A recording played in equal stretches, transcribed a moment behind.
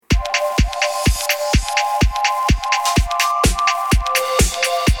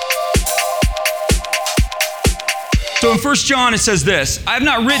1 John, it says this, I have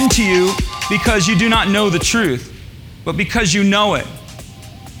not written to you because you do not know the truth, but because you know it.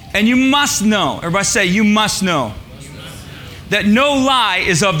 And you must know, everybody say, you must know, that no lie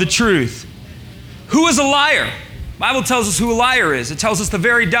is of the truth. Who is a liar? The Bible tells us who a liar is. It tells us the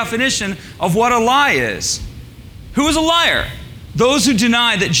very definition of what a lie is. Who is a liar? Those who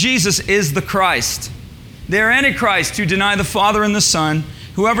deny that Jesus is the Christ. They are antichrists who deny the Father and the Son.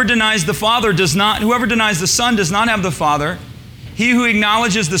 Whoever denies the Son does not have the Father. He who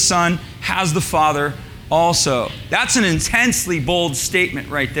acknowledges the Son has the Father also. That's an intensely bold statement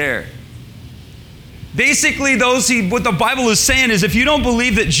right there. Basically, what the Bible is saying is if you don't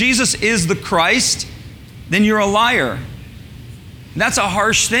believe that Jesus is the Christ, then you're a liar. And that's a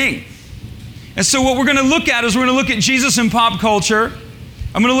harsh thing. And so what we're going to look at is we're going to look at Jesus in pop culture.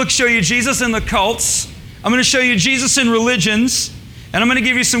 I'm going to show you Jesus in the cults. I'm going to show you Jesus in religions. And I'm going to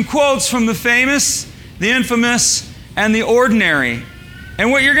give you some quotes from the famous, the infamous, and the ordinary.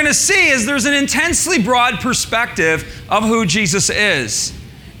 And what you're going to see is there's an intensely broad perspective of who Jesus is.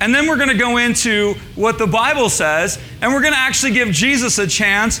 And then we're going to go into what the Bible says, and we're going to actually give Jesus a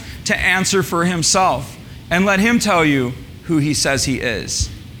chance to answer for himself and let him tell you who he says he is.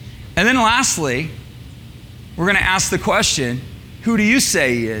 And then lastly, we're going to ask the question, who do you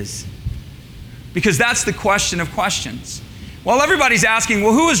say he is? Because that's the question of questions. While everybody's asking,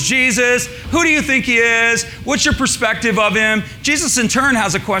 well, who is Jesus? Who do you think he is? What's your perspective of him? Jesus in turn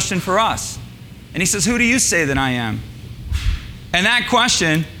has a question for us. And he says, who do you say that I am? And that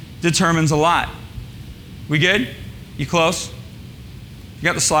question determines a lot. We good? You close? You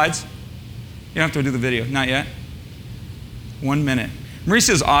got the slides? You don't have to do the video. Not yet? 1 minute.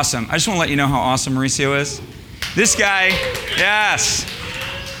 Mauricio's awesome. I just want to let you know how awesome Mauricio is. This guy, yes.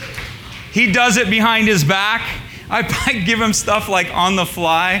 He does it behind his back. I give him stuff like on the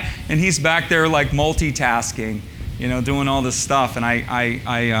fly, and he's back there like multitasking, doing all this stuff. And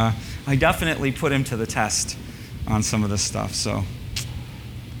I definitely put him to the test on some of this stuff. So,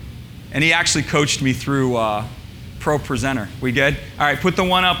 and he actually coached me through Pro Presenter. We good? All right, put the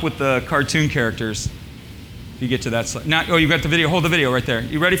one up with the cartoon characters. If you get to that slide. You got the video. Hold the video right there.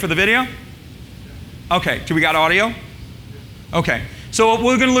 You ready for the video? Okay. Do we got audio? Okay. So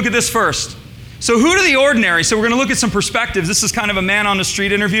we're going to look at this first. So who do the ordinary? So we're going to look at some perspectives. This is kind of a man on the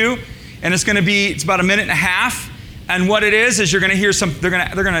street interview, and it's about a minute and a half. And what it is you're going to hear they're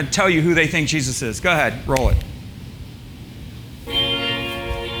going to tell you who they think Jesus is. Go ahead, roll it.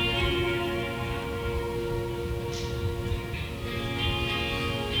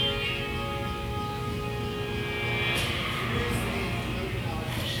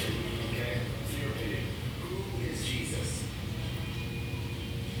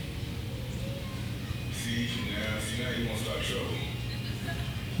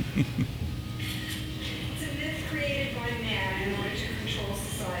 It's a myth created by man in order to control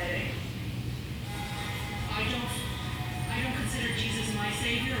society. I don't consider Jesus my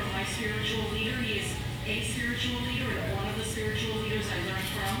savior or my spiritual leader. He is a spiritual leader and one of the spiritual leaders I learned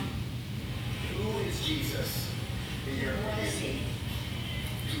from. Who is Jesus? Who was he?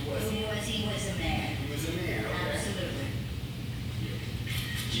 Who was he? He was a man. He was a man, okay. Absolutely.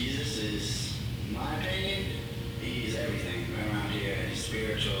 Jesus is, in my opinion, he's everything around here. He's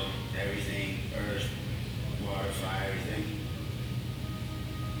spiritual, everything, earth, water, fire, everything.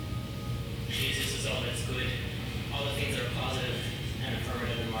 Jesus is all that's good, all the things that are positive and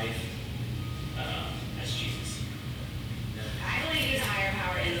affirmative in life. That's Jesus. I believe he's a higher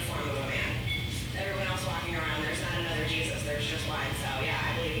power in the form of a man. Everyone else walking around, there's not another Jesus, there's just one. So yeah,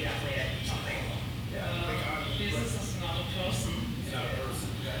 I believe he definitely did something. Jesus is not a person. He's not a person,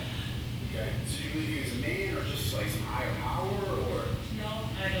 okay. So you believe he was a man or just like some higher power or? No,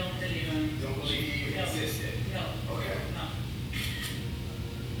 I don't believe him. You don't believe he even existed? No. Okay. No.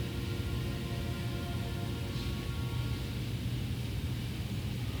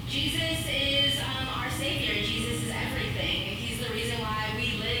 Jesus is our Savior. Jesus is everything. He's the reason why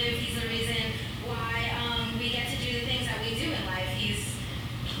we live. He's the reason why we get to do the things that we do in life. He's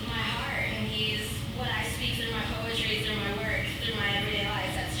my heart, and he's what I speak through my poetry, through my work, through my everyday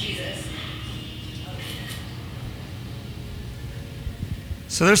life. That's Jesus.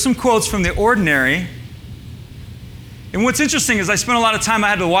 So there's some quotes from the ordinary. And what's interesting is I spent a lot of time, I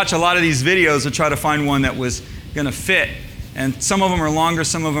had to watch a lot of these videos to try to find one that was going to fit. And some of them are longer,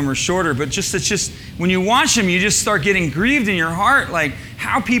 some of them are shorter. But it's just, when you watch them, you just start getting grieved in your heart, like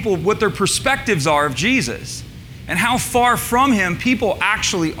how people, what their perspectives are of Jesus. And how far from him people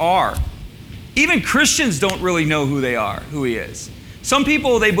actually are. Even Christians don't really know who they are, who he is. Some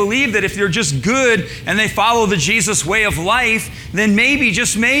people, they believe that if they're just good and they follow the Jesus way of life, then maybe,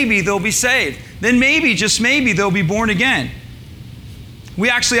 just maybe, they'll be saved. Then maybe, just maybe, they'll be born again. We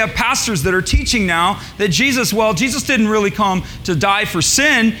actually have pastors that are teaching now that Jesus didn't really come to die for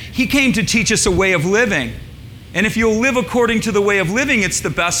sin. He came to teach us a way of living. And if you'll live according to the way of living, it's the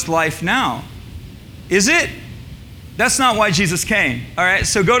best life now. Is it? That's not why Jesus came. All right,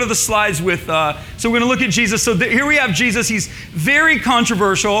 so go to the slides with, so we're going to look at Jesus. So here we have Jesus. He's very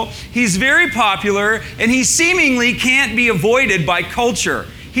controversial. He's very popular. And he seemingly can't be avoided by culture.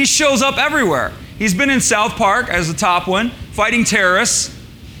 He shows up everywhere. He's been in South Park as the top one, fighting terrorists.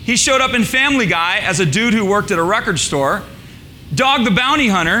 He showed up in Family Guy as a dude who worked at a record store. Dog the Bounty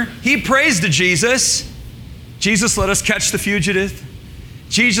Hunter, he prays to Jesus. Jesus, let us catch the fugitive.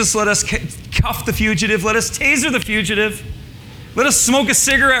 Jesus, let us cuff the fugitive. Let us taser the fugitive. Let us smoke a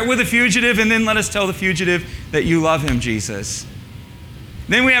cigarette with the fugitive, and then let us tell the fugitive that you love him, Jesus.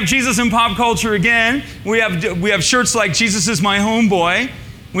 Then we have Jesus in pop culture again. We have shirts like Jesus is my homeboy,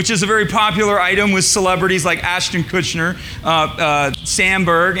 which is a very popular item with celebrities like Ashton Kutcher,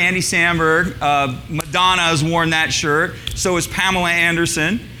 Andy Samberg. Madonna has worn that shirt. So has Pamela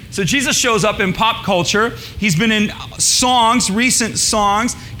Anderson. So Jesus shows up in pop culture. He's been in songs, recent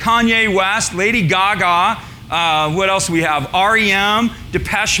songs. Kanye West, Lady Gaga. What else do we have? R.E.M.,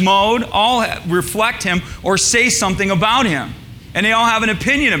 Depeche Mode. All reflect him or say something about him. And they all have an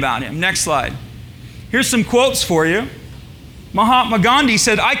opinion about him. Next slide. Here's some quotes for you. Mahatma Gandhi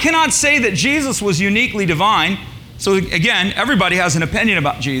said, I cannot say that Jesus was uniquely divine. So again, everybody has an opinion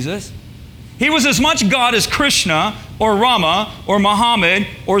about Jesus. He was as much God as Krishna or Rama or Muhammad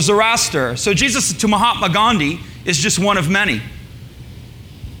or Zoroaster. So Jesus to Mahatma Gandhi is just one of many.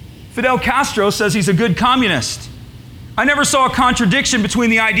 Fidel Castro says he's a good communist. I never saw a contradiction between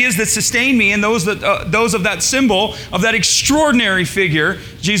the ideas that sustain me and those of that symbol, of that extraordinary figure,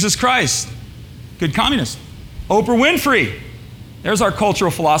 Jesus Christ. Good communist. Oprah Winfrey. There's our cultural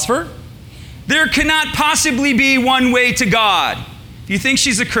philosopher. There cannot possibly be one way to God. If you think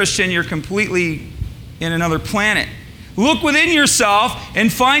she's a Christian, you're completely in another planet. Look within yourself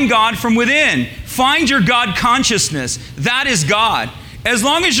and find God from within. Find your God consciousness. That is God. As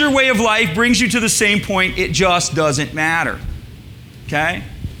long as your way of life brings you to the same point, it just doesn't matter. Okay?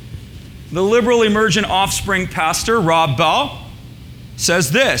 The liberal emergent offspring pastor, Rob Bell,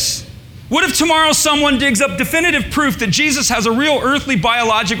 says this. What if tomorrow someone digs up definitive proof that Jesus has a real earthly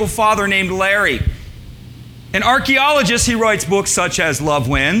biological father named Larry? An archaeologist, he writes books such as Love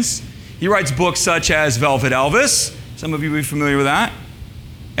Wins. He writes books such as Velvet Elvis. Some of you will be familiar with that.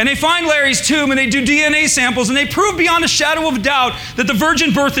 And they find Larry's tomb and they do DNA samples and they prove beyond a shadow of doubt that the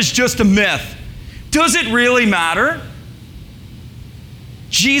virgin birth is just a myth. Does it really matter?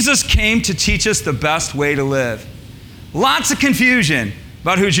 Jesus came to teach us the best way to live. Lots of confusion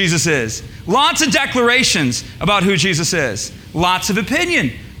about who Jesus is. Lots of declarations about who Jesus is. Lots of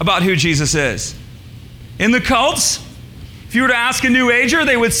opinion about who Jesus is. In the cults, if you were to ask a New Ager,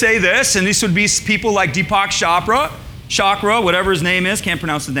 they would say this, and these would be people like Deepak Chakra, whatever his name is, can't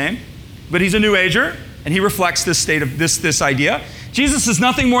pronounce the name, but he's a New Ager, and he reflects this state of this idea. Jesus is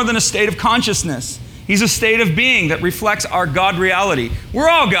nothing more than a state of consciousness. He's a state of being that reflects our God reality. We're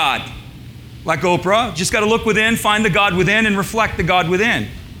all God. Like Oprah, just got to look within, find the God within, and reflect the God within.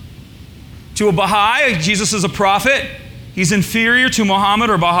 To a Baha'i, Jesus is a prophet. He's inferior to Muhammad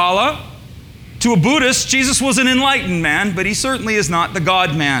or Baha'u'llah. To a Buddhist, Jesus was an enlightened man, but he certainly is not the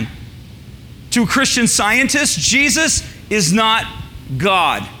God man. To a Christian scientist, Jesus is not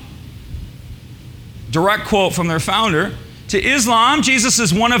God. Direct quote from their founder. To Islam, Jesus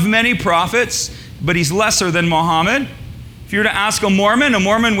is one of many prophets, but he's lesser than Muhammad. If you were to ask a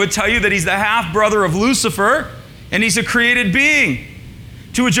Mormon would tell you that he's the half-brother of Lucifer, and he's a created being.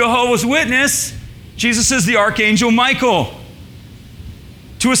 To a Jehovah's Witness, Jesus is the Archangel Michael.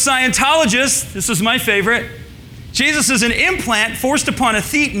 To a Scientologist, this is my favorite, Jesus is an implant forced upon a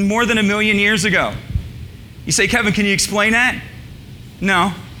Thetan more than 1 million years ago. You say, Kevin, can you explain that?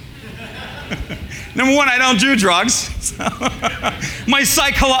 No. Number one, I don't do drugs. So my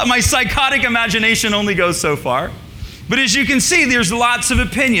psychotic imagination only goes so far. But as you can see, there's lots of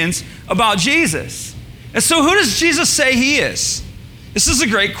opinions about Jesus. And so who does Jesus say he is? This is a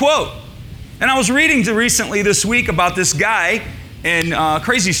great quote. And I was reading recently this week about this guy, and a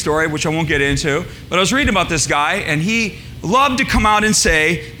crazy story, which I won't get into, but I was reading about this guy, and he loved to come out and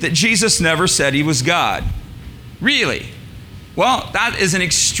say that Jesus never said he was God. Really? Well, that is an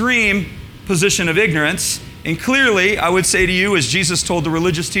extreme position of ignorance. And clearly, I would say to you, as Jesus told the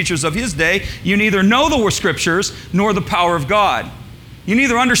religious teachers of his day, you neither know the scriptures nor the power of God. You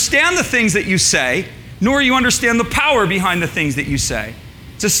neither understand the things that you say, nor you understand the power behind the things that you say.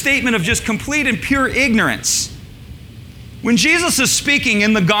 It's a statement of just complete and pure ignorance. When Jesus is speaking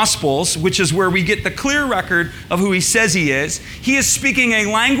in the Gospels, which is where we get the clear record of who he says he is speaking a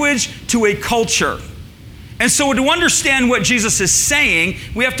language to a culture. And so to understand what Jesus is saying,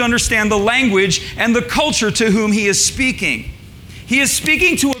 we have to understand the language and the culture to whom he is speaking. He is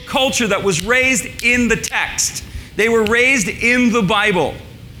speaking to a culture that was raised in the text. They were raised in the Bible.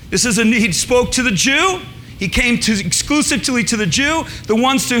 He spoke to the Jew. He came exclusively to the Jew, the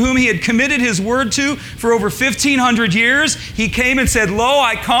ones to whom he had committed his word to for over 1,500 years. He came and said, "Lo,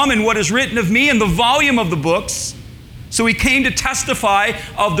 I come, and what is written of me in the volume of the books." So he came to testify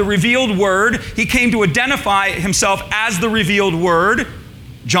of the revealed word. He came to identify himself as the revealed word.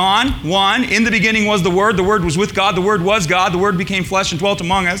 John 1, in the beginning was the Word was with God, the Word was God, the Word became flesh and dwelt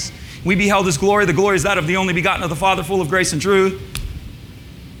among us. We beheld his glory, the glory is that of the only begotten of the Father, full of grace and truth.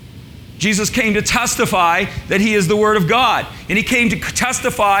 Jesus came to testify that he is the Word of God. And he came to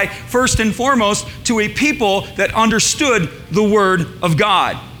testify first and foremost to a people that understood the Word of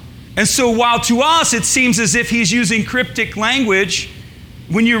God. And so while to us it seems as if he's using cryptic language,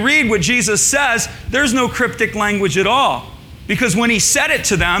 when you read what Jesus says, there's no cryptic language at all. Because when he said it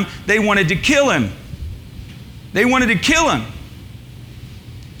to them, they wanted to kill him. They wanted to kill him.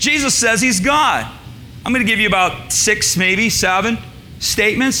 Jesus says he's God. I'm going to give you about 6, maybe 7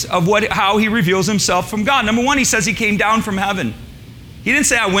 statements of how he reveals himself from God. Number 1, he says he came down from heaven. He didn't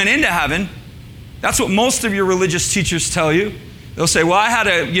say I went into heaven. That's what most of your religious teachers tell you. They'll say, well, I had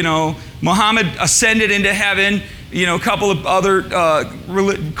Muhammad ascended into heaven. A couple of other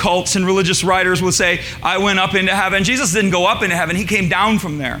cults and religious writers will say, I went up into heaven. Jesus didn't go up into heaven. He came down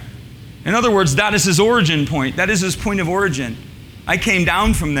from there. In other words, that is his origin point. That is his point of origin. I came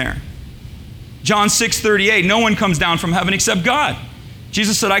down from there. John 6:38, no one comes down from heaven except God.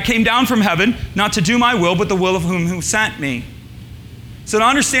 Jesus said, I came down from heaven not to do my will, but the will of him who sent me. So to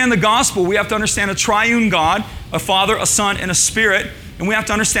understand the gospel, we have to understand a triune God, a Father, a Son, and a Spirit. And we have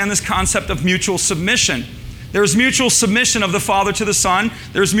to understand this concept of mutual submission. There's mutual submission of the Father to the Son.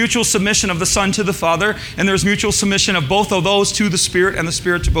 There's mutual submission of the Son to the Father. And there's mutual submission of both of those to the Spirit and the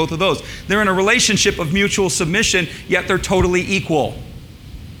Spirit to both of those. They're in a relationship of mutual submission, yet they're totally equal.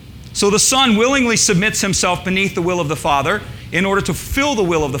 So the Son willingly submits himself beneath the will of the Father in order to fulfill the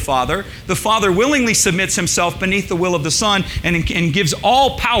will of the Father. The Father willingly submits himself beneath the will of the Son and gives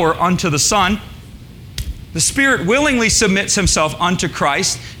all power unto the Son. The Spirit willingly submits himself unto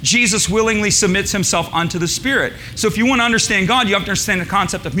Christ. Jesus willingly submits himself unto the Spirit. So if you want to understand God, you have to understand the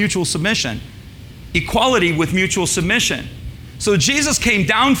concept of mutual submission. Equality with mutual submission. So Jesus came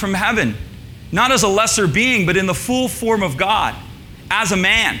down from heaven, not as a lesser being, but in the full form of God, as a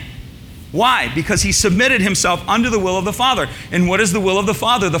man. Why? Because he submitted himself unto the will of the Father. And what is the will of the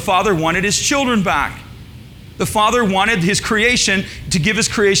Father? The Father wanted his children back. The Father wanted his creation to give his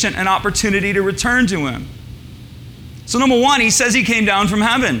creation an opportunity to return to him. So number 1, he says he came down from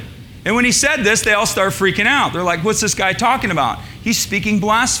heaven. And when he said this, they all start freaking out. They're like, what's this guy talking about? He's speaking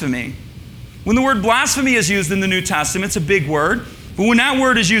blasphemy. When the word blasphemy is used in the New Testament, it's a big word. But when that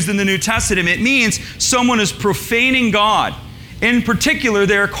word is used in the New Testament, it means someone is profaning God. In particular,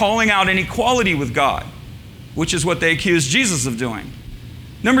 they're calling out an equality with God, which is what they accused Jesus of doing.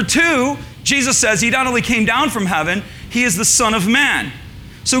 Number 2, Jesus says he not only came down from heaven, he is the Son of Man.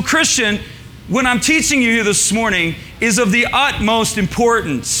 So Christian, what I'm teaching you here this morning is of the utmost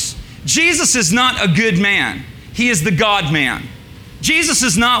importance. Jesus is not a good man. He is the God-man. Jesus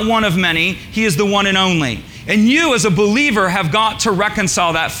is not one of many. He is the one and only. And you as a believer have got to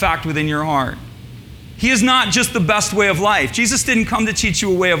reconcile that fact within your heart. He is not just the best way of life. Jesus didn't come to teach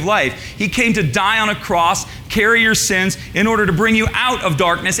you a way of life. He came to die on a cross, carry your sins in order to bring you out of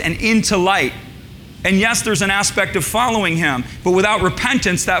darkness and into light. And yes, there's an aspect of following him, but without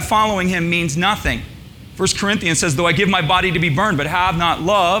repentance, that following him means nothing. 1 Corinthians says, though I give my body to be burned, but have not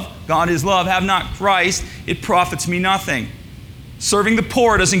love, God is love, have not Christ, it profits me nothing. Serving the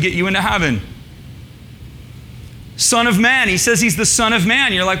poor doesn't get you into heaven. Son of Man, he says he's the Son of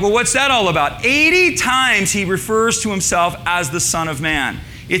Man. You're like, well, what's that all about? 80 times he refers to himself as the Son of Man.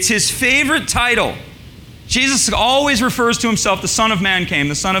 It's his favorite title. Jesus always refers to himself, the Son of Man came,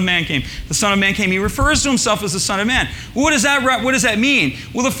 the Son of Man came, the Son of Man came. He refers to himself as the Son of Man. What does that mean?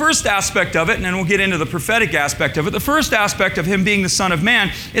 Well, the first aspect of it, and then we'll get into the prophetic aspect of it, the first aspect of him being the Son of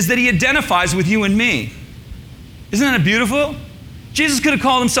Man is that he identifies with you and me. Isn't that beautiful? Jesus could have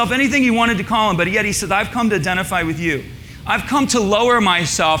called himself anything he wanted to call him, but yet he said, I've come to identify with you. I've come to lower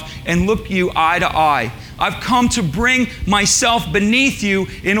myself and look you eye to eye. I've come to bring myself beneath you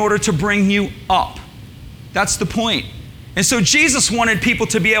in order to bring you up. That's the point. And so Jesus wanted people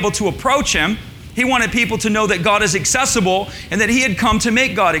to be able to approach him. He wanted people to know that God is accessible and that he had come to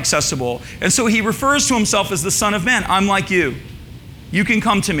make God accessible. And so he refers to himself as the Son of Man. I'm like you. You can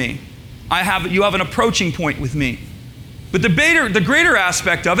come to me. You have an approaching point with me. But the greater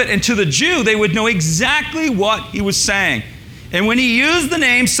aspect of it, and to the Jew, they would know exactly what he was saying. And when he used the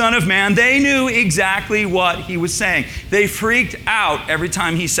name Son of Man, they knew exactly what he was saying. They freaked out every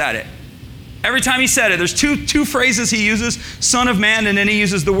time he said it. Every time he said it, there's two phrases he uses, Son of Man, and then he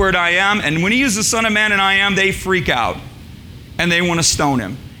uses the word I am. And when he uses Son of Man and I am, they freak out. And they want to stone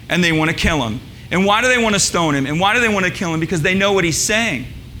him. And they want to kill him. And why do they want to stone him? And why do they want to kill him? Because they know what he's saying.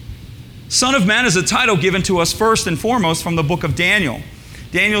 Son of Man is a title given to us first and foremost from the book of Daniel.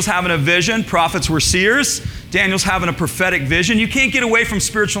 Daniel's having a vision. Prophets were seers. Daniel's having a prophetic vision. You can't get away from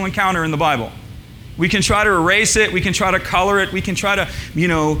spiritual encounter in the Bible. We can try to erase it. We can try to color it. We can try to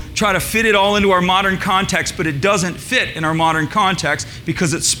fit it all into our modern context, but it doesn't fit in our modern context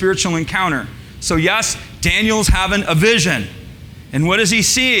because it's spiritual encounter. So yes, Daniel's having a vision. And what is he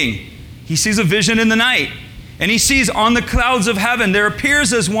seeing? He sees a vision in the night. And he sees on the clouds of heaven, there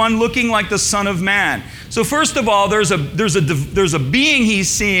appears as one looking like the Son of Man. So first of all, there's a being he's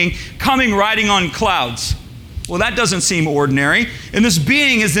seeing coming riding on clouds. Well, that doesn't seem ordinary. And this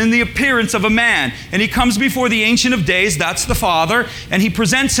being is in the appearance of a man. And he comes before the Ancient of Days, that's the Father, and he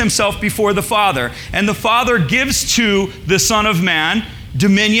presents himself before the Father. And the Father gives to the Son of Man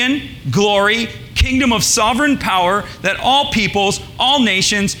dominion, glory, kingdom of sovereign power, that all peoples, all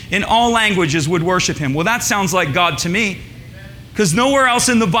nations, in all languages would worship him. Well, that sounds like God to me. Because nowhere else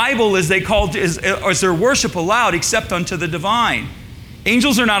in the Bible is there worship allowed except unto the divine.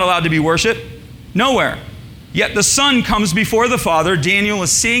 Angels are not allowed to be worshiped. Nowhere. Yet the Son comes before the Father. Daniel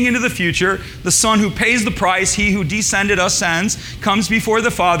is seeing into the future. The Son who pays the price, he who descended ascends, comes before the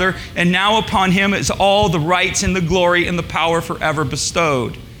Father, and now upon him is all the rights and the glory and the power forever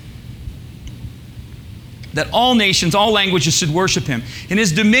bestowed. That all nations, all languages should worship him. And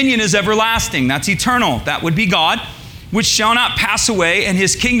his dominion is everlasting. That's eternal. That would be God, which shall not pass away, and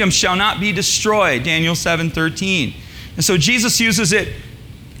his kingdom shall not be destroyed. Daniel 7:13. And so Jesus uses it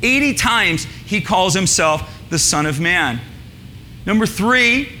 80 times. He calls himself the Son of Man. Number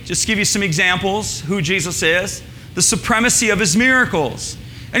 3, just to give you some examples who Jesus is, the supremacy of his miracles.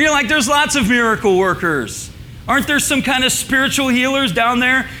 And you're like, there's lots of miracle workers. Aren't there some kind of spiritual healers down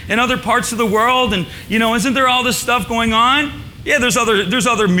there in other parts of the world? And, isn't there all this stuff going on? Yeah, there's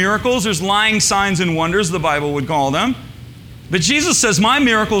other miracles. There's lying signs and wonders, the Bible would call them. But Jesus says, my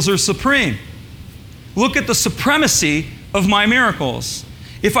miracles are supreme. Look at the supremacy of my miracles.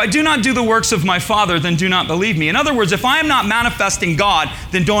 If I do not do the works of my Father, then do not believe me. In other words, if I am not manifesting God,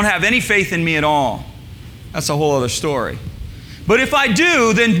 then don't have any faith in me at all. That's a whole other story. But if I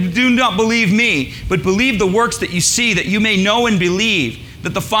do, then do not believe me, but believe the works that you see, that you may know and believe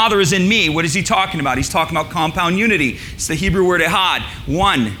that the Father is in me. What is he talking about? He's talking about compound unity. It's the Hebrew word ehad,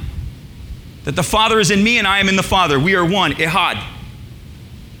 one. That the Father is in me and I am in the Father. We are one, ehad.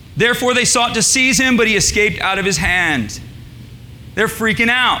 Therefore they sought to seize him, but he escaped out of his hand. They're freaking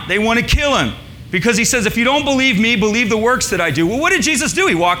out. They want to kill him because he says, if you don't believe me, believe the works that I do. Well, what did Jesus do?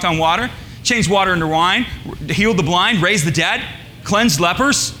 He walked on water, changed water into wine, healed the blind, raised the dead, cleansed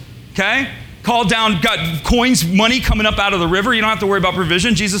lepers, okay? Called down, got coins, money coming up out of the river. You don't have to worry about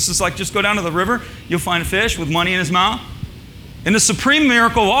provision. Jesus is like, just go down to the river. You'll find a fish with money in his mouth. And the supreme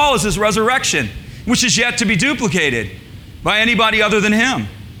miracle of all is his resurrection, which is yet to be duplicated by anybody other than him.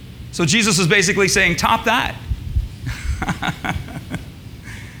 So Jesus is basically saying, top that.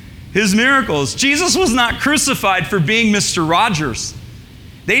 His miracles. Jesus was not crucified for being Mr. Rogers.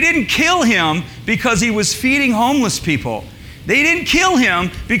 They didn't kill him because he was feeding homeless people. They didn't kill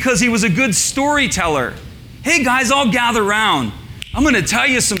him because he was a good storyteller. Hey guys, all gather around. I'm going to tell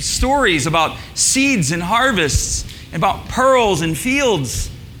you some stories about seeds and harvests, about pearls and fields.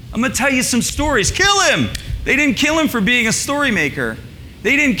 I'm going to tell you some stories. Kill him. They didn't kill him for being a story maker.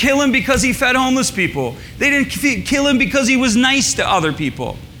 They didn't kill him because he fed homeless people. They didn't kill him because he was nice to other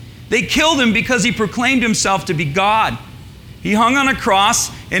people. They killed him because he proclaimed himself to be God. He hung on a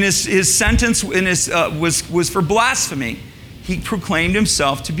cross, and his sentence was for blasphemy. He proclaimed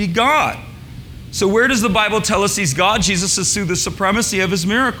himself to be God. So where does the Bible tell us he's God? Jesus is through the supremacy of his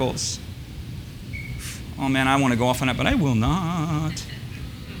miracles. Oh man, I want to go off on that, but I will not.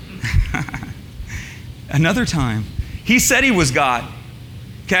 Another time, he said he was God.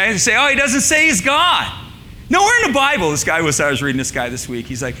 Okay, they say, oh, he doesn't say he's God. Nowhere in the Bible, I was reading this guy this week.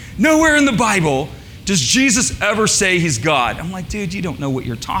 He's like, nowhere in the Bible does Jesus ever say he's God. I'm like, dude, you don't know what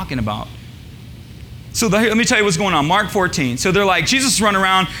you're talking about. So let me tell you what's going on. Mark 14. So they're like, Jesus is running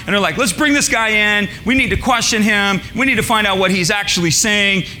around, and they're like, let's bring this guy in. We need to question him. We need to find out what he's actually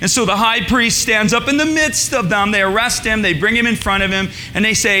saying. And so the high priest stands up in the midst of them. They arrest him. They bring him in front of him. And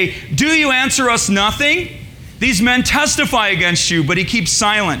they say, do you answer us nothing? These men testify against you. But he keeps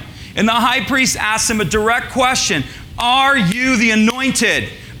silent. And the high priest asks him a direct question. Are you the anointed?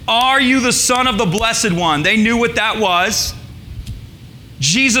 Are you the Son of the Blessed One? They knew what that was.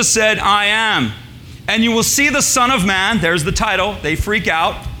 Jesus said, I am. And you will see the Son of Man, there's the title, they freak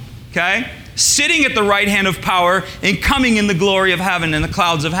out, okay? Sitting at the right hand of power and coming in the glory of heaven and the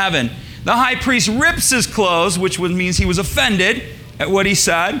clouds of heaven. The high priest rips his clothes, which means he was offended at what he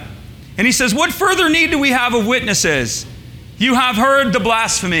said. And he says, what further need do we have of witnesses? You have heard the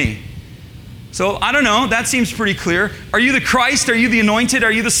blasphemy. So I don't know, that seems pretty clear. Are you the Christ? Are you the anointed?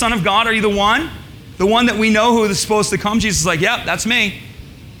 Are you the Son of God? Are you the one? The one that we know who is supposed to come? Jesus is like, yep, that's me.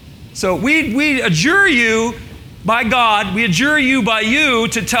 So we adjure you by God, we adjure you by you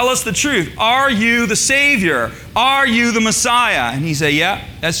to tell us the truth. Are you the Savior? Are you the Messiah? And he said, yeah,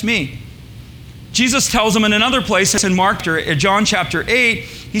 that's me. Jesus tells him in another place, in John chapter 8,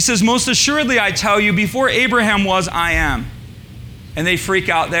 he says, most assuredly I tell you, before Abraham was, I am. And they freak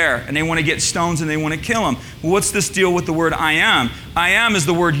out there, and they want to get stones, and they want to kill him. Well, what's this deal with the word I am? I am is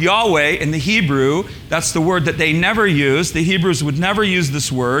the word Yahweh in the Hebrew. That's the word that they never used. The Hebrews would never use this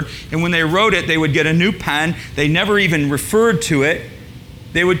word. And when they wrote it, they would get a new pen. They never even referred to it.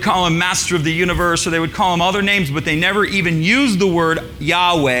 They would call him Master of the Universe, or they would call him other names, but they never even used the word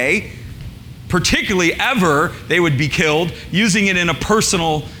Yahweh. Particularly ever, they would be killed, using it in a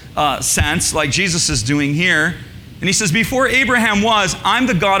personal sense, like Jesus is doing here. And he says, before Abraham was, I'm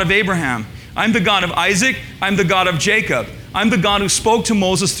the God of Abraham. I'm the God of Isaac. I'm the God of Jacob. I'm the God who spoke to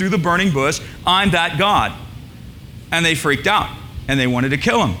Moses through the burning bush. I'm that God. And they freaked out, and they wanted to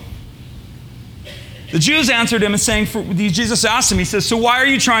kill him. The Jews answered him and saying, Jesus asked him, he says, so why are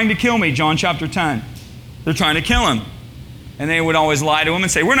you trying to kill me? John chapter 10. They're trying to kill him. And they would always lie to him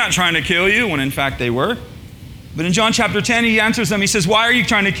and say, we're not trying to kill you, when in fact they were. But in John chapter 10, he answers them. He says, why are you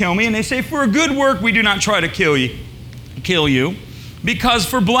trying to kill me? And they say, for a good work, we do not try to kill you. Because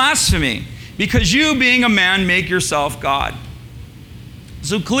for blasphemy, because you being a man make yourself God.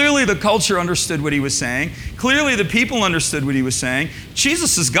 So clearly the culture understood what he was saying. Clearly the people understood what he was saying.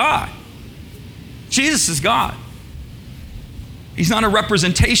 Jesus is God. Jesus is God. He's not a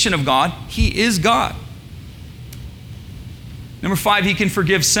representation of God. He is God. Number 5, he can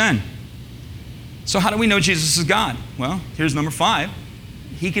forgive sin. So how do we know Jesus is God? Well, here's number 5.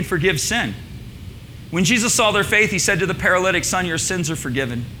 He can forgive sin. When Jesus saw their faith, he said to the paralytic, son, your sins are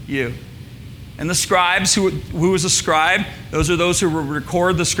forgiven you. And the scribes, who was a scribe? Those are those who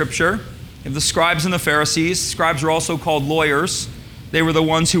record the scripture. You have the scribes and the Pharisees. Scribes were also called lawyers. They were the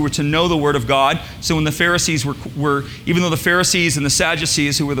ones who were to know the word of God. So when the Pharisees were even though the Pharisees and the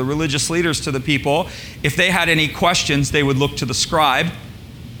Sadducees, who were the religious leaders to the people, if they had any questions, they would look to the scribe.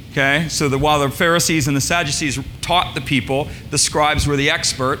 Okay? So that while the Pharisees and the Sadducees taught the people, the scribes were the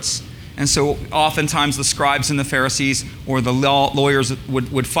experts. And so oftentimes the scribes and the Pharisees or the lawyers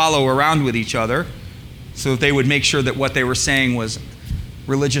would follow around with each other. So they would make sure that what they were saying was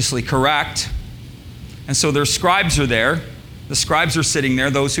religiously correct. And so their scribes are there. The scribes are sitting there,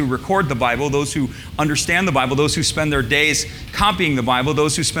 those who record the Bible, those who understand the Bible, those who spend their days copying the Bible,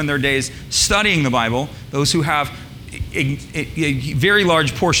 those who spend their days studying the Bible, those who have very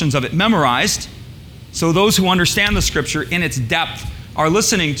large portions of it memorized. So those who understand the scripture in its depth are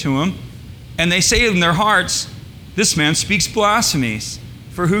listening to him, and they say in their hearts, this man speaks blasphemies,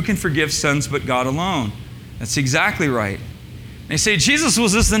 for who can forgive sins but God alone? That's exactly right. They say, Jesus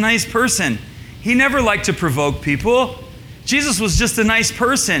was just a nice person. He never liked to provoke people. Jesus was just a nice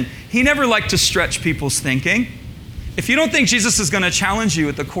person. He never liked to stretch people's thinking. If you don't think Jesus is going to challenge you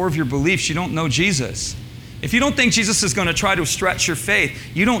at the core of your beliefs, you don't know Jesus. If you don't think Jesus is going to try to stretch your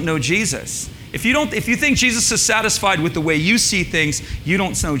faith, you don't know Jesus. If you think Jesus is satisfied with the way you see things, you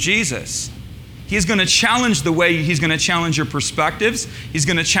don't know Jesus. He's going to challenge he's going to challenge your perspectives. He's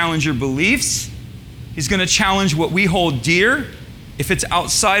going to challenge your beliefs. He's going to challenge what we hold dear if it's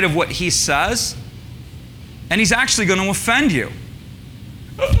outside of what he says. And he's actually going to offend you.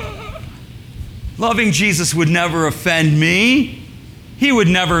 Loving Jesus would never offend me. He would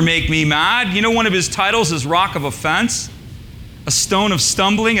never make me mad. You know, one of his titles is Rock of Offense. A stone of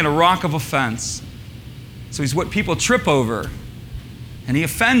stumbling and a rock of offense. So he's what people trip over. And he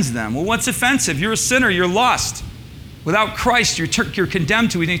offends them. Well, what's offensive? You're a sinner. You're lost. Without Christ, you're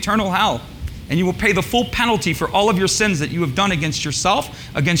condemned to an eternal hell. And you will pay the full penalty for all of your sins that you have done against yourself,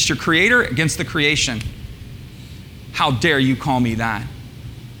 against your Creator, against the creation. How dare you call me that?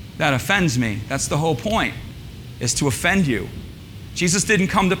 that offends me. That's the whole point, is to offend you. Jesus didn't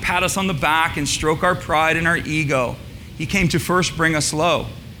come to pat us on the back and stroke our pride and our ego. He came to first bring us low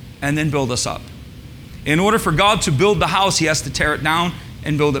and then build us up. In order for God to build the house, he has to tear it down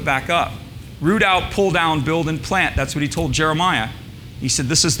and build it back up. Root out, pull down, build and plant. That's what he told Jeremiah. He said,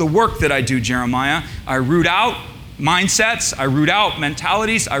 this is the work that I do, Jeremiah. I root out mindsets, I root out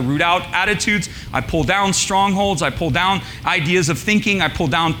mentalities, I root out attitudes, I pull down strongholds, I pull down ideas of thinking, I pull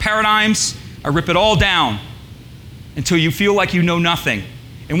down paradigms, I rip it all down until you feel like you know nothing.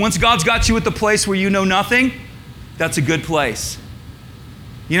 And once God's got you at the place where you know nothing, that's a good place.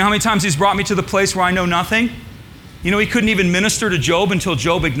 You know how many times he's brought me to the place where I know nothing? You know, he couldn't even minister to Job until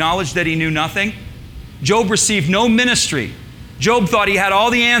Job acknowledged that he knew nothing. Job received no ministry. Job thought he had all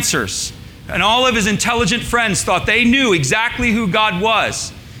the answers. And all of his intelligent friends thought they knew exactly who God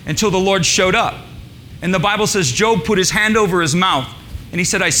was until the Lord showed up. And the Bible says Job put his hand over his mouth and he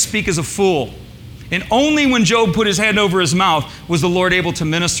said, I speak as a fool. And only when Job put his hand over his mouth was the Lord able to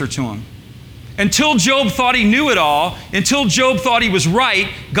minister to him. Until Job thought he knew it all, until Job thought he was right,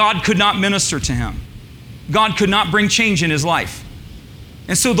 God could not minister to him. God could not bring change in his life.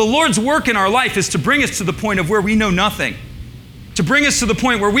 And so the Lord's work in our life is to bring us to the point of where we know nothing. To bring us to the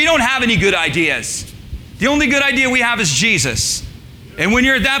point where we don't have any good ideas. The only good idea we have is Jesus. And when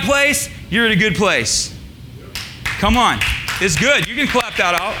you're at that place, you're at a good place. Come on. It's good. You can clap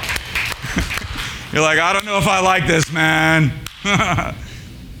that out. You're like, I don't know if I like this, man.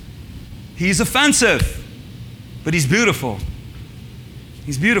 He's offensive, but he's beautiful.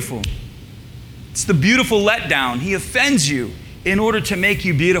 He's beautiful. It's the beautiful letdown. He offends you in order to make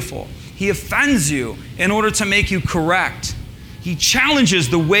you beautiful. He offends you in order to make you correct. He challenges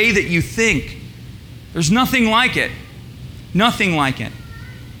the way that you think. There's nothing like it. Nothing like it.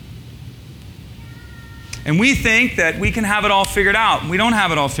 And we think that we can have it all figured out. We don't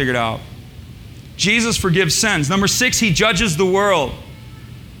have it all figured out. Jesus forgives sins. Number 6, he judges the world.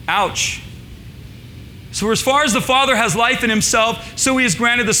 Ouch. So as far as the Father has life in himself, so he has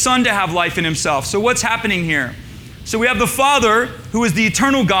granted the Son to have life in himself. So what's happening here? So we have the Father, who is the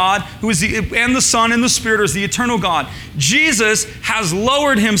eternal God, and the Son and the Spirit is the eternal God. Jesus has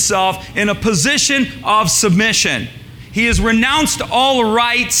lowered himself in a position of submission. He has renounced all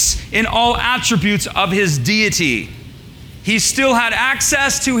rights and all attributes of his deity. He still had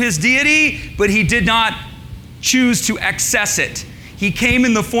access to his deity, but he did not choose to access it. He came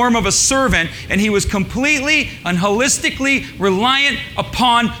in the form of a servant, and he was completely and holistically reliant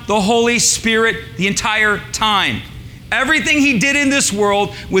upon the Holy Spirit the entire time. Everything he did in this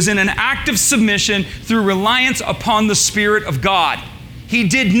world was in an act of submission through reliance upon the Spirit of God. He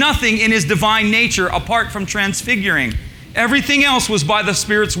did nothing in his divine nature apart from transfiguring. Everything else was by the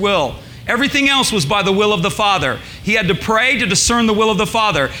Spirit's will. Everything else was by the will of the Father. He had to pray to discern the will of the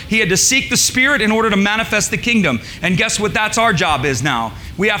Father. He had to seek the Spirit in order to manifest the kingdom. And guess what that's our job is now?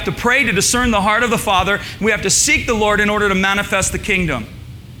 We have to pray to discern the heart of the Father. We have to seek the Lord in order to manifest the kingdom.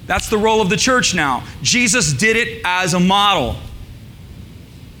 That's the role of the church now. Jesus did it as a model.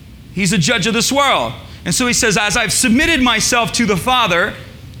 He's a judge of this world. And so he says, as I've submitted myself to the Father,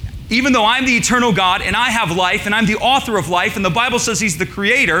 even though I'm the eternal God and I have life and I'm the author of life and the Bible says he's the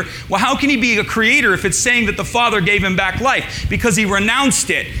creator, well, how can he be a creator if it's saying that the Father gave him back life? Because he renounced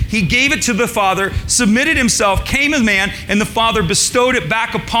it. He gave it to the Father, submitted himself, came as man, and the Father bestowed it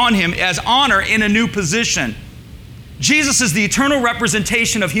back upon him as honor in a new position. Jesus is the eternal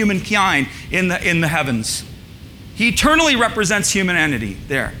representation of humankind in the heavens. He eternally represents humanity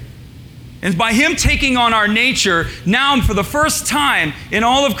there. And by him taking on our nature, now for the first time in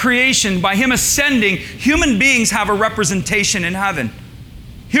all of creation, by him ascending, human beings have a representation in heaven.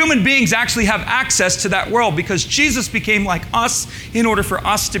 Human beings actually have access to that world because Jesus became like us in order for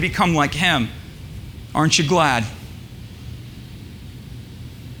us to become like him. Aren't you glad?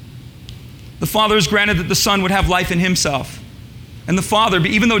 The Father has granted that the Son would have life in himself. And the Father,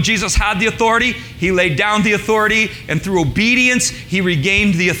 even though Jesus had the authority, he laid down the authority, and through obedience, he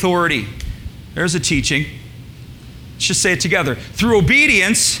regained the authority. There's a teaching. Let's just say it together. Through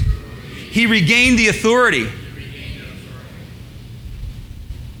obedience, he regained the authority.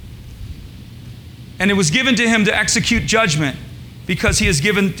 And it was given to him to execute judgment because he is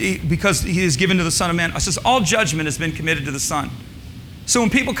given to the Son of Man. It says all judgment has been committed to the Son. So when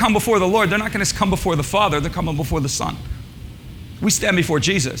people come before the Lord, they're not going to come before the Father, they're coming before the Son. We stand before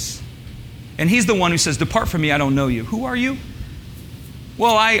Jesus. And he's the one who says, depart from me, I don't know you. Who are you?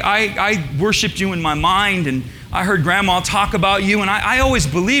 Well, I worshiped you in my mind, and I heard Grandma talk about you, and I always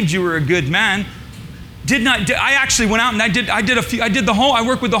believed you were a good man. I actually went out and I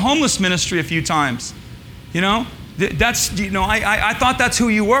worked with the homeless ministry a few times. You know, I thought that's who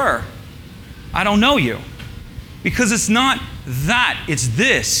you were. I don't know you. Because it's not that, it's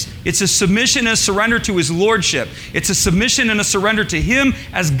this. It's a submission and a surrender to His Lordship. It's a submission and a surrender to Him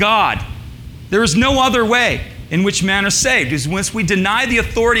as God. There is no other way in which man is saved. Is once we deny the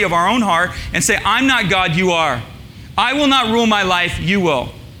authority of our own heart and say, I'm not God, you are. I will not rule my life, you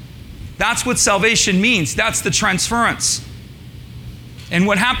will. That's what salvation means. That's the transference. And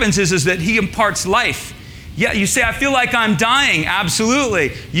what happens is that He imparts life. Yeah, you say, I feel like I'm dying.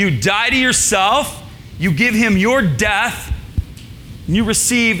 Absolutely. You die to yourself. You give Him your death, and you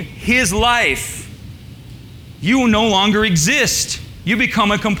receive His life. You no longer exist. You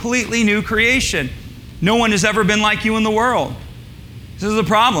become a completely new creation. No one has ever been like you in the world. This is the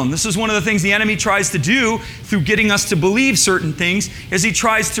problem. This is one of the things the enemy tries to do through getting us to believe certain things, is he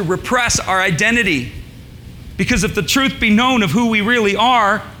tries to repress our identity. Because if the truth be known of who we really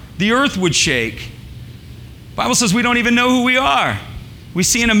are, the earth would shake. The Bible says we don't even know who we are. We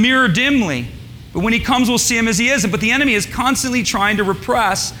see in a mirror dimly. But when He comes, we'll see Him as He is. But the enemy is constantly trying to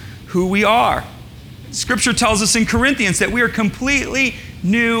repress who we are. Scripture tells us in Corinthians that we are completely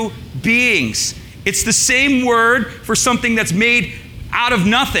new beings. It's the same word for something that's made out of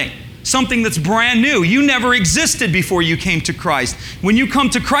nothing, something that's brand new. You never existed before you came to Christ. When you come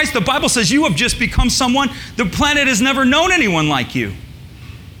to Christ, the Bible says you have just become someone, the planet has never known anyone like you.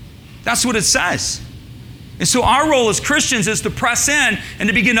 That's what it says. And so our role as Christians is to press in and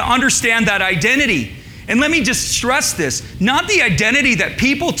to begin to understand that identity. And let me just stress this, not the identity that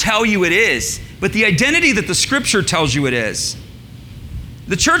people tell you it is, but the identity that the Scripture tells you it is.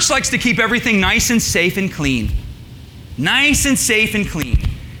 The church likes to keep everything nice and safe and clean. Nice and safe and clean.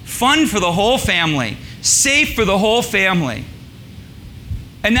 Fun for the whole family. Safe for the whole family.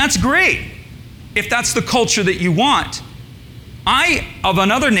 And that's great if that's the culture that you want. I, of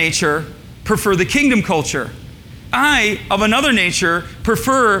another nature, prefer the kingdom culture. I, of another nature,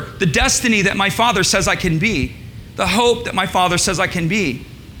 prefer the destiny that my Father says I can be, the hope that my Father says I can be,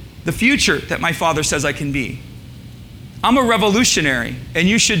 the future that my Father says I can be. I'm a revolutionary, and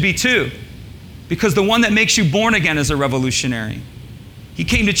you should be too, because the one that makes you born again is a revolutionary. He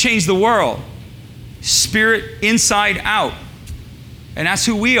came to change the world, spirit inside out, and that's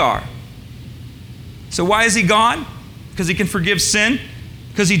who we are. So why is He God? Because He can forgive sin,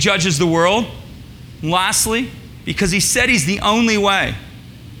 because He judges the world. And lastly, because He said He's the only way.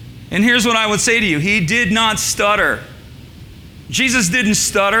 And here's what I would say to you. He did not stutter. Jesus didn't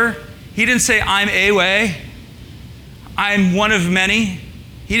stutter. He didn't say, I'm a way. I'm one of many.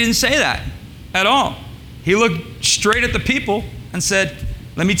 He didn't say that at all. He looked straight at the people and said,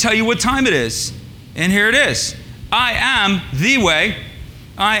 let me tell you what time it is. And here it is. I am the way.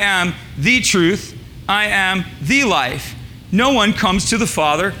 I am the truth. I am the life. No one comes to the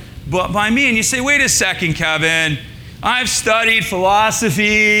Father but by me. And you say, wait a second, Kevin. I've studied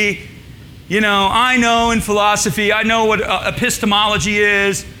philosophy. I know in philosophy, I know what epistemology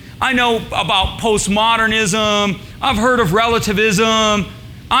is. I know about postmodernism. I've heard of relativism.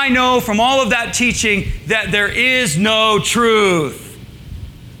 I know from all of that teaching that there is no truth.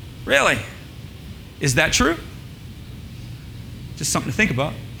 Really? Is that true? Just something to think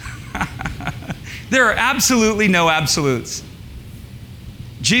about. There are absolutely no absolutes.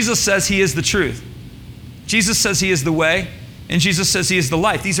 Jesus says He is the truth. Jesus says He is the way, and Jesus says He is the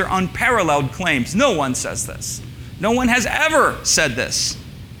life. These are unparalleled claims. No one says this. No one has ever said this.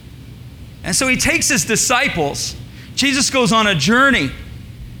 And so He takes His disciples. Jesus goes on a journey,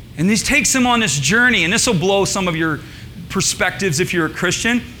 and He takes them on this journey, and this will blow some of your perspectives if you're a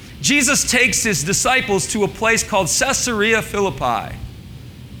Christian. Jesus takes His disciples to a place called Caesarea Philippi,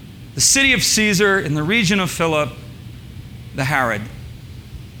 the city of Caesar in the region of Philip, the Herod,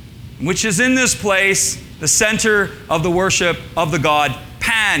 which is in this place the center of the worship of the god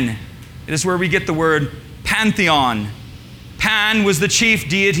Pan. It is where we get the word pantheon. Pan was the chief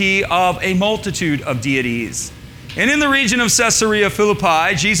deity of a multitude of deities. And in the region of Caesarea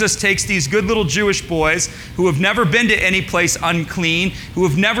Philippi, Jesus takes these good little Jewish boys who have never been to any place unclean, who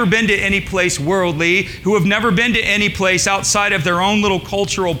have never been to any place worldly, who have never been to any place outside of their own little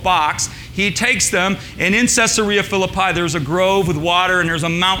cultural box. He takes them, and in Caesarea Philippi, there's a grove with water, and there's a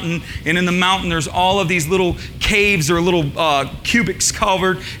mountain, and in the mountain, there's all of these little caves or little cubics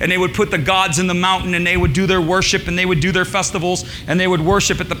covered, and they would put the gods in the mountain, and they would do their worship, and they would do their festivals, and they would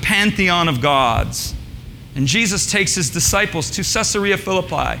worship at the pantheon of gods. And Jesus takes His disciples to Caesarea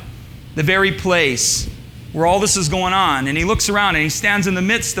Philippi, the very place where all this is going on. And He looks around and He stands in the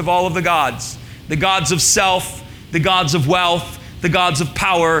midst of all of the gods of self, the gods of wealth, the gods of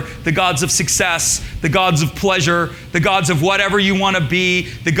power, the gods of success, the gods of pleasure, the gods of whatever you want to be,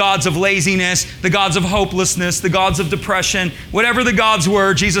 the gods of laziness, the gods of hopelessness, the gods of depression. Whatever the gods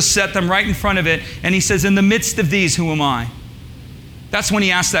were, Jesus set them right in front of it. And he says, in the midst of these, who am I? That's when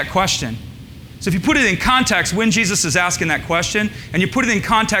he asked that question. So if you put it in context when Jesus is asking that question, and you put it in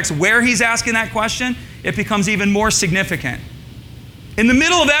context where he's asking that question, it becomes even more significant. In the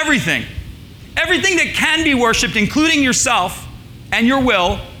middle of everything that can be worshiped, including yourself and your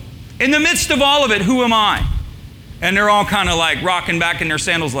will, in the midst of all of it, who am I? And they're all kind of like rocking back in their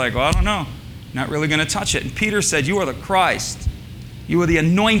sandals like, well, I don't know. Not really going to touch it. And Peter said, you are the Christ. You are the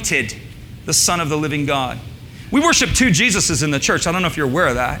anointed, the Son of the living God. We worship two Jesuses in the church. I don't know if you're aware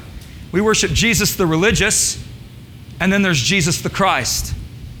of that. We worship Jesus the religious, and then there's Jesus the Christ.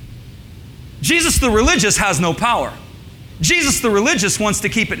 Jesus the religious has no power. Jesus the religious wants to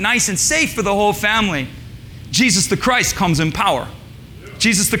keep it nice and safe for the whole family. Jesus the Christ comes in power.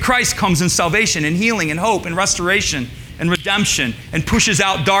 Jesus the Christ comes in salvation and healing and hope and restoration and redemption and pushes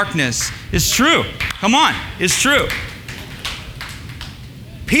out darkness. It's true. Come on. It's true.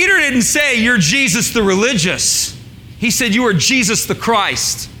 Peter didn't say, you're Jesus the religious. He said, you are Jesus the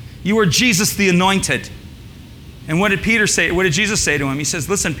Christ. You are Jesus the anointed. And what did Peter say? What did Jesus say to him? He says,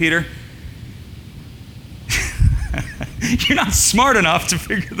 listen, Peter, you're not smart enough to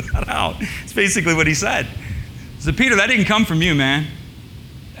figure that out. It's basically what he said. He said, Peter, that didn't come from you, man.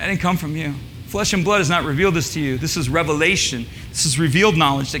 That didn't come from you. Flesh and blood has not revealed this to you. This is revelation. This is revealed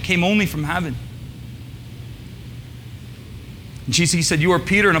knowledge that came only from heaven. And Jesus, he said, you are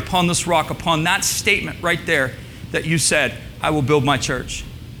Peter, and upon this rock, upon that statement right there that you said, I will build my church.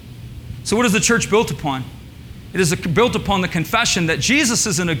 So what is the church built upon? It is built upon the confession that Jesus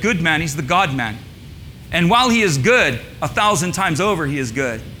isn't a good man, he's the God man. And while he is good, 1,000 times over he is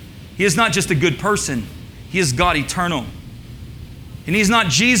good. He is not just a good person, he is God eternal. And he's not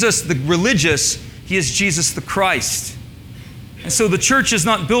Jesus the religious, he is Jesus the Christ. And so the church is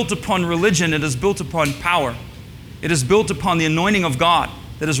not built upon religion, it is built upon power. It is built upon the anointing of God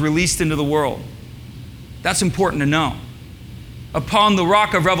that is released into the world. That's important to know. Upon the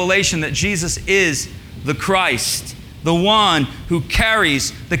rock of revelation that Jesus is the Christ, the one who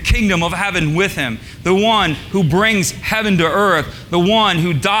carries the kingdom of heaven with him, the one who brings heaven to earth, the one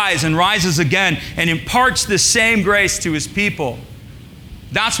who dies and rises again and imparts the same grace to his people.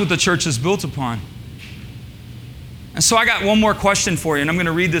 That's what the church is built upon. And so I got one more question for you, and I'm going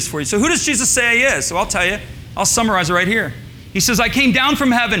to read this for you. So who does Jesus say he is? So I'll tell you. I'll summarize it right here. He says, I came down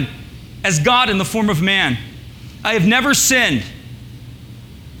from heaven as God in the form of man. I have never sinned.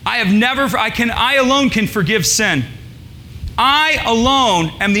 I alone can forgive sin. I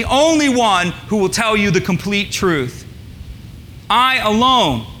alone am the only one who will tell you the complete truth. I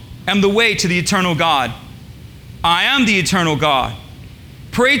alone am the way to the eternal God. I am the eternal God.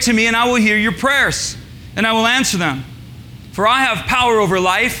 Pray to me and I will hear your prayers and I will answer them. For I have power over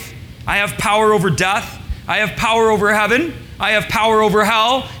life. I have power over death. I have power over heaven. I have power over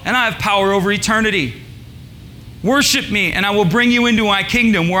hell. And I have power over eternity. Worship me, and I will bring you into my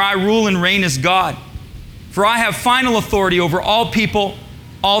kingdom where I rule and reign as God. For I have final authority over all people,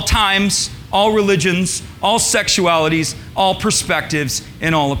 all times, all religions, all sexualities, all perspectives,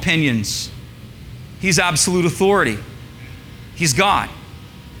 and all opinions. He's absolute authority. He's God.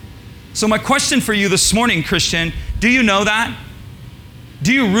 So my question for you this morning, Christian, do you know that?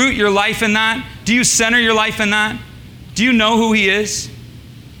 Do you root your life in that? Do you center your life in that? Do you know who he is?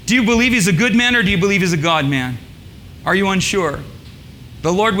 Do you believe he's a good man or do you believe he's a God man? Are you unsure?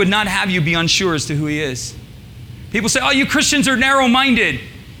 The Lord would not have you be unsure as to who he is. People say, oh, you Christians are narrow-minded.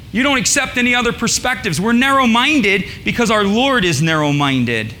 You don't accept any other perspectives. We're narrow-minded because our Lord is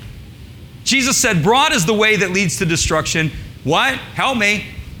narrow-minded. Jesus said, broad is the way that leads to destruction. What? Help me.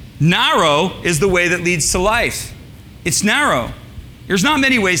 Narrow is the way that leads to life. It's narrow. There's not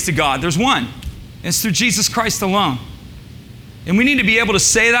many ways to God. There's one. It's through Jesus Christ alone. And we need to be able to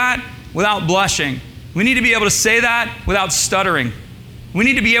say that without blushing. We need to be able to say that without stuttering. We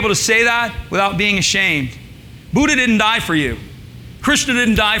need to be able to say that without being ashamed. Buddha didn't die for you. Krishna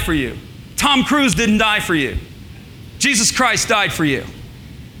didn't die for you. Tom Cruise didn't die for you. Jesus Christ died for you.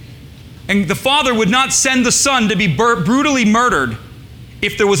 And the Father would not send the Son to be brutally murdered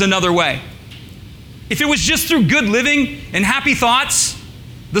if there was another way. If it was just through good living and happy thoughts,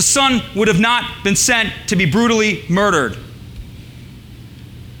 the Son would have not been sent to be brutally murdered.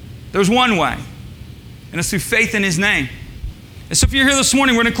 There's one way, and it's through faith in his name. And so if you're here this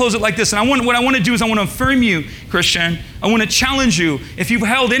morning, we're going to close it like this. And what I want to do is I want to affirm you, Christian. I want to challenge you. If you've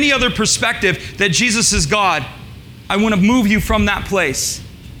held any other perspective that Jesus is God, I want to move you from that place.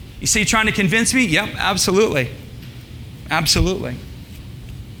 You say, you're trying to convince me? Yep, absolutely. Absolutely.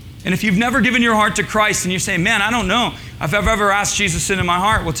 And if you've never given your heart to Christ and you're saying, man, I don't know if I've ever asked Jesus into my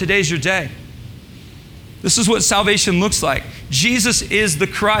heart, well, today's your day. This is what salvation looks like. Jesus is the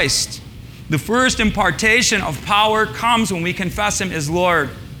Christ. The first impartation of power comes when we confess Him as Lord.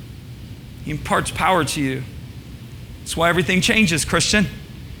 He imparts power to you. That's why everything changes, Christian.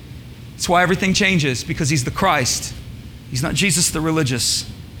 That's why everything changes, because He's the Christ. He's not Jesus the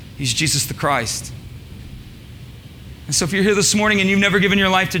religious. He's Jesus the Christ. And so if you're here this morning and you've never given your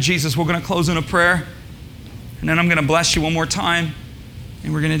life to Jesus, we're going to close in a prayer. And then I'm going to bless you one more time.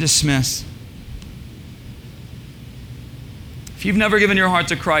 And we're going to dismiss. If you've never given your heart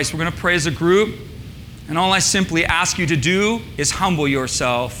to Christ, we're going to pray as a group. And all I simply ask you to do is humble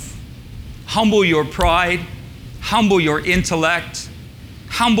yourself. Humble your pride. Humble your intellect.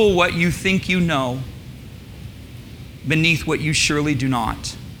 Humble what you think you know beneath what you surely do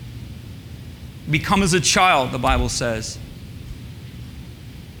not. Become as a child, the Bible says.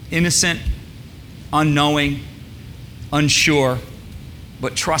 Innocent, unknowing, unsure,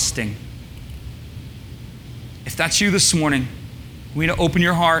 but trusting. If that's you this morning, we need to open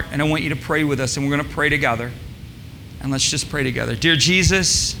your heart, and I want you to pray with us, and we're going to pray together. And let's just pray together. Dear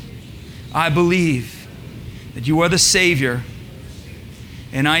Jesus, I believe that you are the Savior,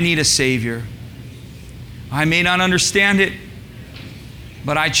 and I need a Savior. I may not understand it,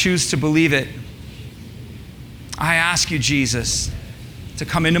 but I choose to believe it. I ask you, Jesus, to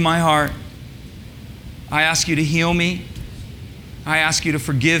come into my heart. I ask you to heal me. I ask you to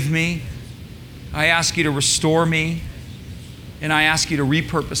forgive me. I ask you to restore me. And I ask you to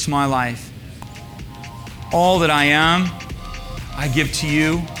repurpose my life. All that I am, I give to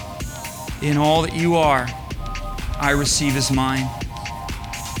you. In all that you are, I receive as mine.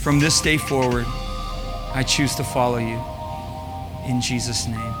 From this day forward, I choose to follow you. In Jesus'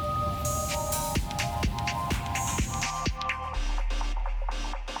 name.